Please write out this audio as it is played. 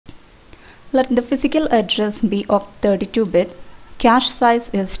Let the physical address be of 32-bit, cache size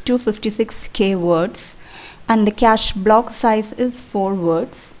is 256K words, and the cache block size is 4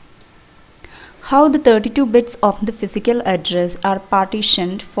 words. How the 32 bits of the physical address are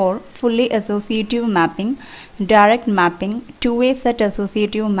partitioned for fully associative mapping, direct mapping, two-way set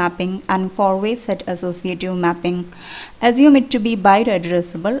associative mapping, and four-way set associative mapping. Assume it to be byte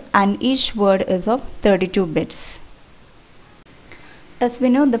addressable and each word is of 32 bits. As we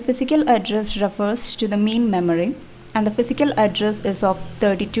know, the physical address refers to the main memory, and the physical address is of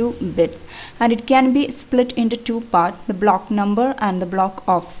 32 bits, and it can be split into two parts, the block number and the block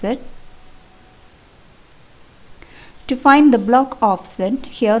offset. To find the block offset,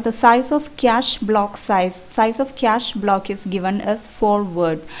 here the size of cache block is given as 4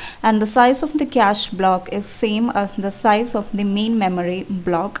 words, and the size of the cache block is same as the size of the main memory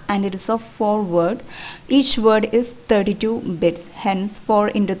block, and it is of 4 words. Each word is 32 bits, hence 4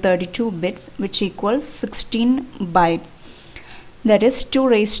 into 32 bits, which equals 16 bytes. That is 2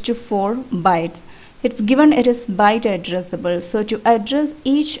 raised to 4 bytes. It's given it is byte addressable, so to address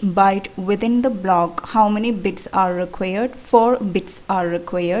each byte within the block, how many bits are required? 4 bits are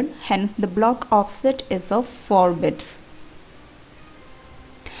required, hence the block offset is of 4 bits.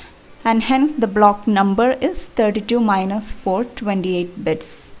 And hence the block number is 32 minus 4, 28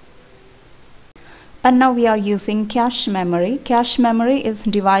 bits. And now we are using cache memory. Cache memory is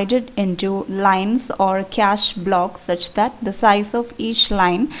divided into lines or cache blocks such that the size of each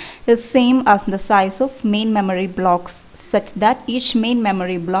line is same as the size of main memory blocks, such that each main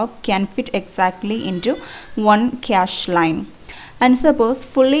memory block can fit exactly into one cache line. And suppose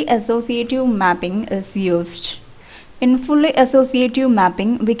fully associative mapping is used. In fully associative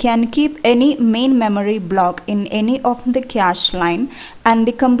mapping, we can keep any main memory block in any of the cache line, and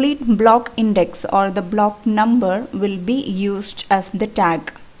the complete block index or the block number will be used as the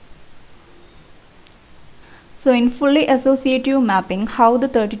tag. So in fully associative mapping, how the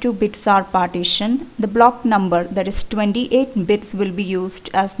 32 bits are partitioned, the block number, that is 28 bits, will be used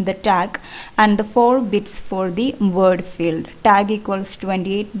as the tag, and the 4 bits for the word field. Tag equals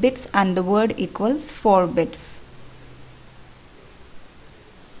 28 bits and the word equals 4 bits.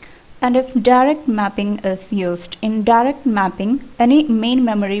 And if direct mapping is used, in direct mapping, any main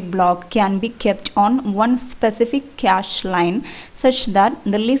memory block can be kept on one specific cache line such that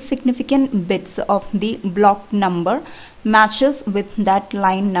the least significant bits of the block number matches with that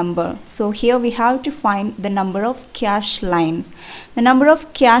line number. So here we have to find the number of cache lines. The number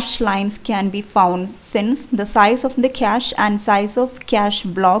of cache lines can be found since the size of the cache and size of cache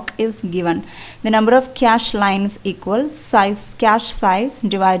block is given. The number of cache lines equals cache size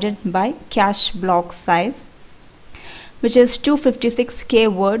divided by cache block size, which is 256K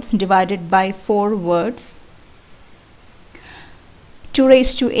words divided by 4 words. 2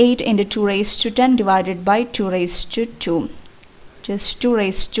 raised to 8 into 2 raised to 10 divided by 2 raised to 2, which is 2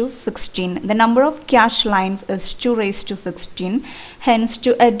 raised to 16. The number of cache lines is 2 raised to 16. Hence,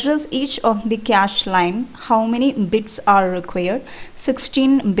 to address each of the cache line, how many bits are required?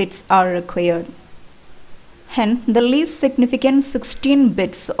 16 bits are required. Hence, the least significant 16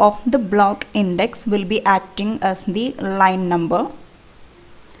 bits of the block index will be acting as the line number.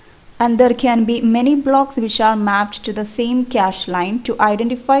 And there can be many blocks which are mapped to the same cache line. To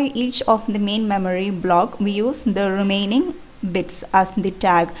identify each of the main memory block, we use the remaining bits as the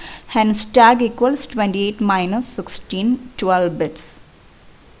tag. Hence, tag equals 28 minus 16, 12 bits.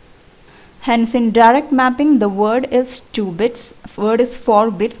 Hence, in direct mapping, the word is 2 bits, word is 4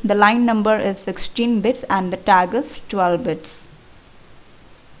 bits, the line number is 16 bits, and the tag is 12 bits.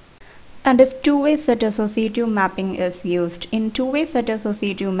 And if two-way set associative mapping is used, in two-way set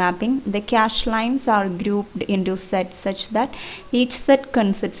associative mapping, the cache lines are grouped into sets such that each set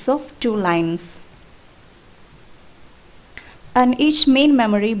consists of 2 lines. And each main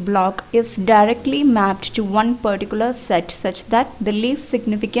memory block is directly mapped to one particular set such that the least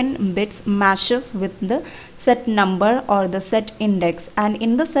significant bits matches with the set number or the set index, and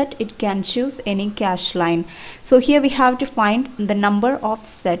in the set it can choose any cache line. So here we have to find the number of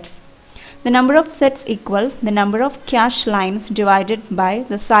sets. The number of sets equals the number of cache lines divided by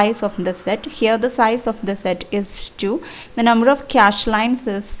the size of the set. Here the size of the set is 2. The number of cache lines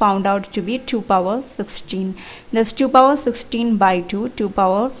is found out to be 2 power 16. Thus 2 power 16 by 2, 2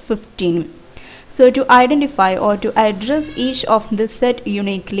 power 15. So to identify or to address each of the set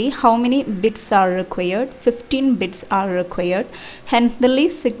uniquely, how many bits are required? 15 bits are required. Hence, the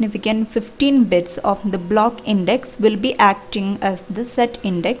least significant 15 bits of the block index will be acting as the set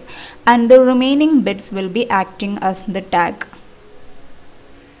index, and the remaining bits will be acting as the tag.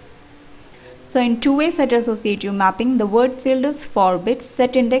 So in two-way set associative mapping, the word field is 4 bits,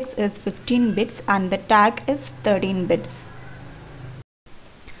 set index is 15 bits and the tag is 13 bits.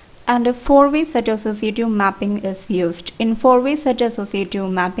 And a four-way set associative mapping is used. In four-way set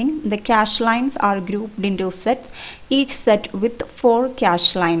associative mapping, the cache lines are grouped into sets, each set with 4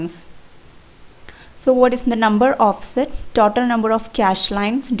 cache lines. So what is the number of sets? Total number of cache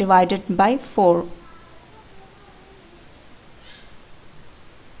lines divided by 4.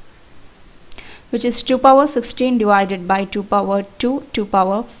 Which is 2 power 16 divided by 2 power 2, 2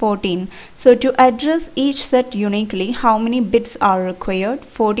 power 14. So to address each set uniquely, how many bits are required?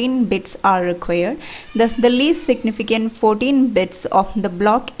 14 bits are required. Thus the least significant 14 bits of the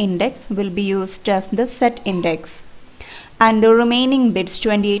block index will be used as the set index. And the remaining bits,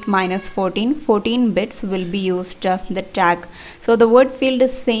 28 minus 14, 14 bits will be used as the tag. So the word field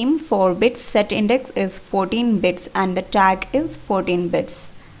is same, 4 bits, set index is 14 bits and the tag is 14 bits.